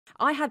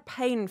I had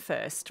pain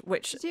first,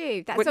 which... Did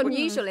you? That's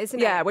unusual, isn't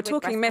it? Yeah, we're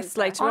talking myths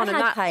later on,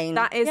 and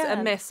that is a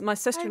myth. My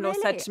sister-in-law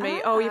said to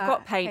me, oh, you've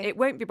got pain. Okay. It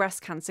won't be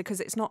breast cancer because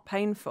it's not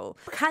painful.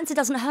 Cancer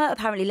doesn't hurt,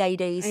 apparently,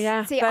 ladies.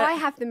 Yeah. See, I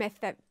have the myth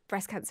that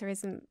breast cancer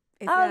isn't...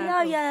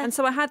 yeah. And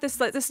so I had this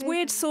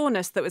weird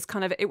soreness that was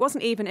kind of, it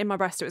wasn't even in my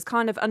breast, it was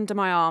kind of under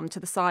my arm to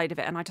the side of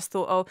it. And I just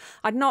thought, oh,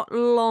 I'd not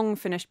long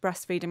finished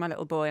breastfeeding my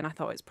little boy, and I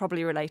thought it's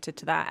probably related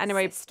to that.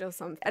 Anyway, still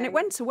something. And it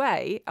went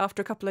away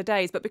after a couple of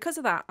days. But because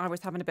of that, I was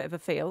having a bit of a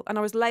feel, and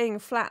I was laying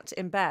flat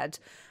in bed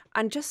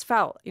and just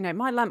felt,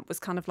 my lump was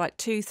kind of like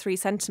 2-3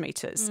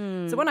 centimetres.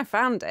 So when I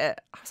found it,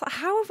 I was like,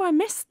 how have I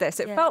missed this?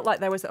 It felt like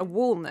there was a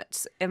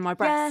walnut in my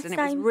breast, and it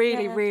was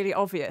really, really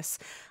obvious.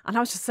 And I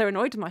was just so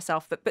annoyed with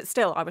myself. But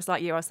still, I was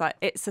like you, I was like,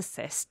 it's a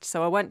cyst.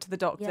 So I went to the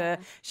doctor. Yeah.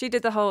 She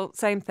did the whole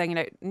same thing.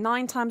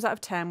 9 times out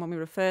of 10, when we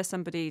refer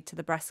somebody to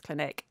the breast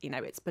clinic,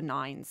 it's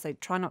benign. So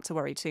try not to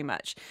worry too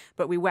much.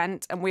 But we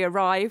went and we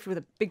arrived with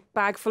a big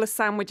bag full of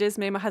sandwiches,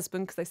 me and my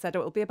husband, because they said,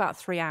 it'll be about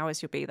 3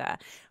 hours you'll be there.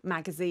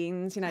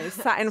 Magazines,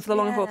 sat in for the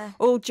long haul,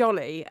 all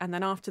jolly. And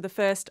then after the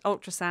first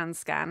ultrasound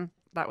scan,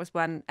 that was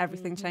when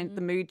everything changed,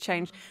 the mood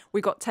changed.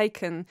 We got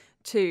taken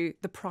to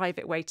the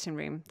private waiting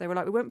room. They were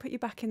like, we won't put you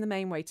back in the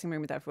main waiting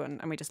room with everyone.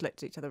 And we just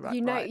looked at each other. We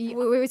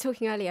were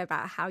talking earlier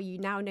about how you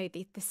now know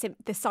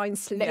the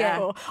signs to look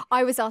for.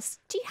 I was asked,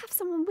 do you have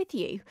someone with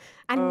you?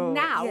 And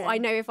now I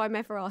know if I'm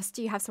ever asked,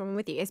 do you have someone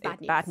with you? It's bad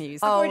news. Bad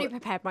news. I've already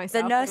prepared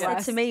myself. The nurse said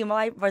to me,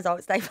 my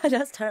results day,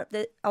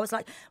 I was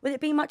like, will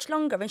it be much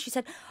longer? And she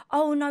said,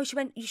 oh no, she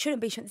went, you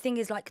shouldn't be. The thing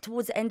is, like,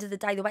 towards the end of the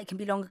day, the wait can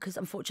be longer because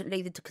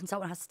unfortunately the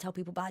consultant has to tell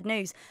people bad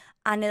news.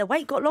 And the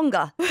wait got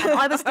longer. And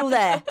I was still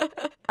there.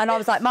 And I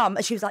was like, Mum.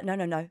 And she was like,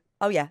 no.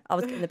 Oh yeah, I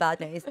was getting the bad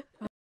news.